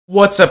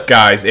What's up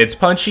guys, it's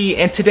Punchy,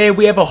 and today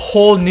we have a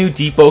whole new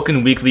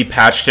Deepwoken weekly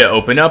patch to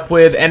open up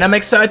with, and I'm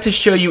excited to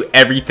show you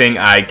everything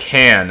I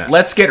can.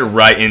 Let's get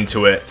right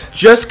into it.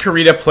 Jus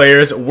Karita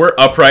players, we're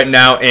up right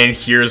now, and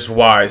here's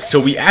why.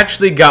 So we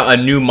actually got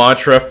a new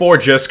mantra for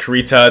Jus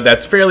Karita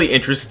that's fairly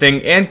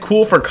interesting and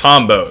cool for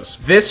combos.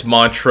 This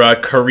mantra,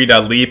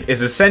 Karita Leap,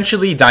 is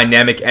essentially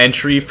dynamic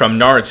entry from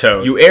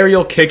Naruto. You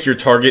aerial kick your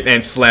target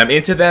and slam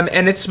into them,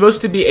 and it's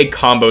supposed to be a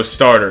combo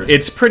starter.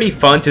 It's pretty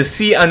fun to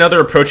see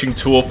another approaching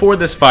tool for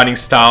this fighting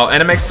style,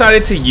 and I'm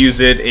excited to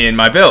use it in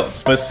my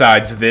builds.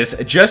 Besides this,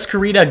 Jus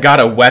Karita got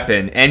a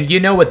weapon, and you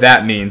know what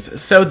that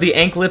means. So the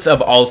anklets of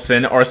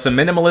Alson are some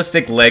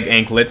minimalistic leg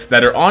anklets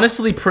that are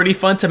honestly pretty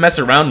fun to mess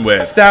around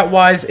with.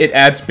 Stat-wise, it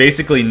adds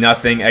basically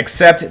nothing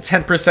except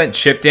 10%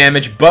 chip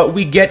damage, but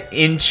we get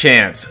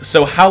enchants.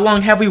 So how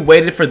long have we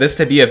waited for this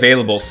to be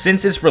available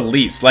since its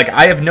release? Like,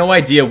 I have no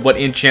idea what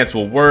enchants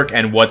will work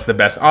and what's the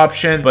best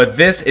option, but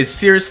this is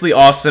seriously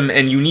awesome,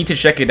 and you need to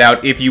check it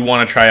out if you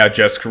want to try out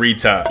Jus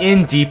Karita.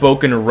 In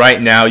Deepwoken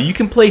right now, you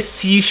can play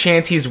sea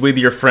shanties with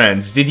your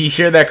friends. Did you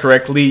hear that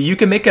correctly? You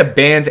can make a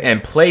band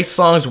and play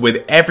songs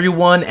with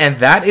everyone, and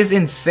that is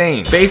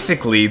insane.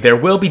 Basically, there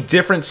will be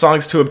different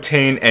songs to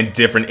obtain and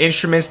different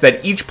instruments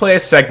that each play a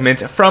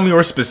segment from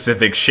your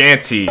specific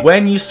shanty.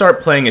 When you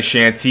start playing a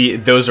shanty,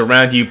 those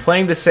around you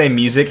playing the same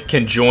music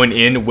can join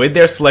in with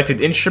their selected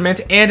instrument,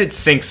 and it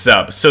syncs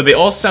up, so they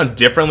all sound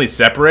differently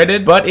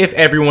separated, but if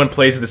everyone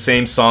plays the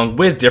same song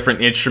with different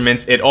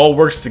instruments, it all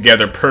works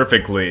together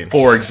perfectly.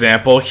 For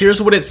example,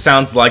 here's what it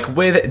sounds like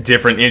with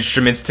different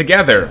instruments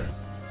together.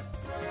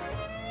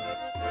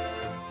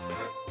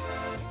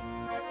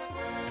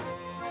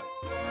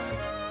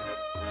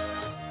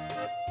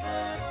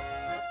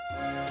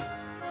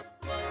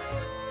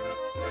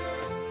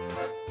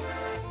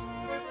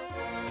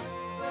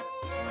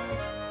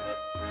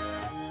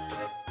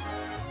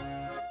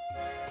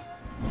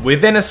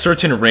 Within a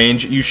certain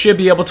range, you should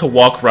be able to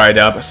walk right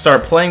up,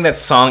 start playing that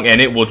song, and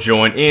it will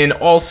join in,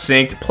 all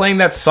synced, playing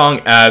that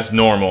song as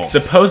normal.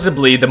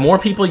 Supposedly, the more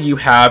people you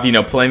have,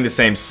 playing the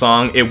same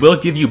song, it will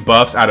give you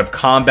buffs out of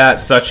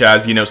combat, such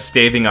as,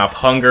 staving off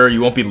hunger.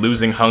 You won't be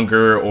losing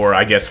hunger, or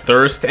I guess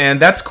thirst,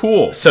 and that's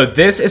cool. So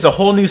this is a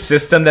whole new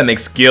system that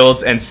makes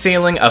guilds and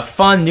sailing a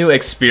fun new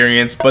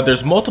experience, but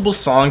there's multiple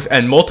songs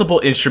and multiple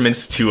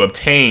instruments to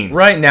obtain.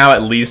 Right now,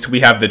 at least,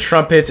 we have the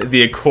trumpet,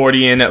 the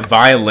accordion,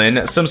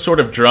 violin, some sort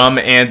of drum,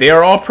 and they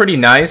are all pretty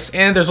nice,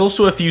 and there's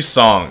also a few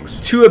songs.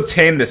 To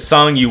obtain the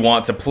song you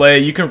want to play,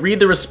 you can read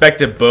the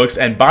respective books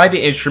and buy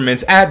the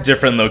instruments at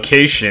different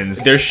locations.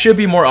 There should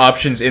be more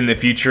options in the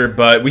future,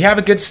 but we have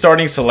a good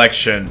starting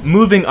selection.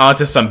 Moving on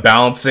to some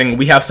balancing,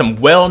 we have some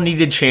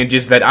well-needed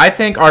changes that I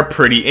think are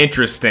pretty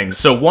interesting.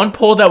 So one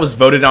poll that was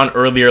voted on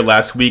earlier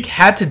last week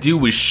had to do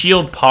with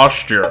shield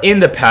posture. In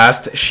the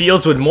past,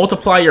 shields would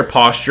multiply your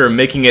posture,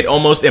 making it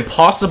almost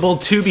impossible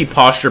to be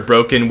posture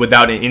broken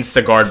without an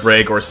insta-guard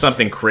break or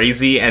something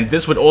crazy, and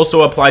this would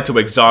also apply to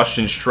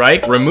exhaustion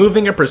strike,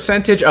 removing a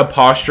percentage of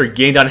posture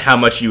gained on how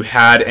much you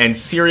had, and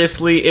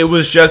seriously, it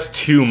was just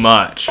too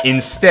much.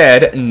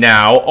 Instead,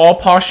 now, all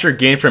posture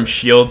gained from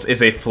shields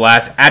is a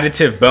flat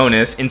additive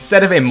bonus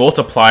instead of a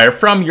multiplier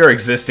from your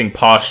existing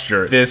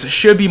posture. This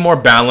should be more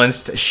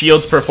balanced.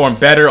 Shields perform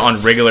better on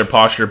regular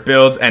posture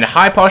builds, and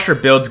high posture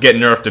builds get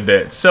nerfed a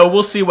bit, so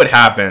we'll see what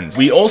happens.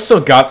 We also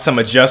got some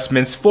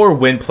adjustments for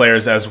wind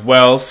players as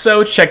well,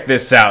 so check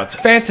this out.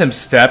 Phantom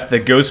Step, the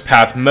ghost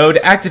path mode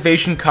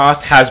activation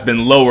cost has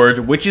been lowered,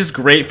 which is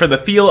great for the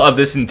feel of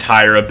this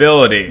entire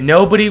ability.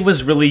 Nobody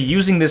was really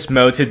using this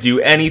mode to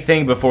do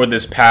anything before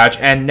this patch,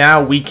 and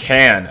now we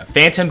can.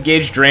 Phantom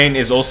gauge drain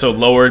is also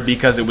lowered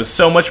because it was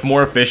so much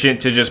more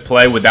efficient to just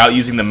play without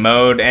using the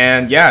mode,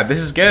 and yeah, this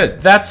is good.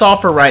 That's all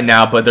for right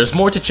now, but there's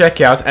more to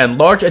check out and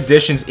large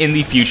additions in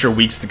the future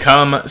weeks to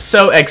come,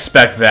 so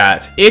expect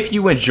that. If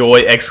you enjoy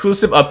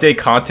exclusive update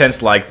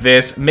contents like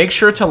this, make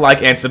sure to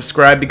like and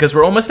subscribe because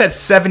we're almost at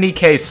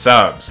 70k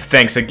subs.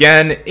 Thanks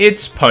again,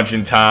 it's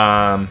punchin'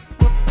 time.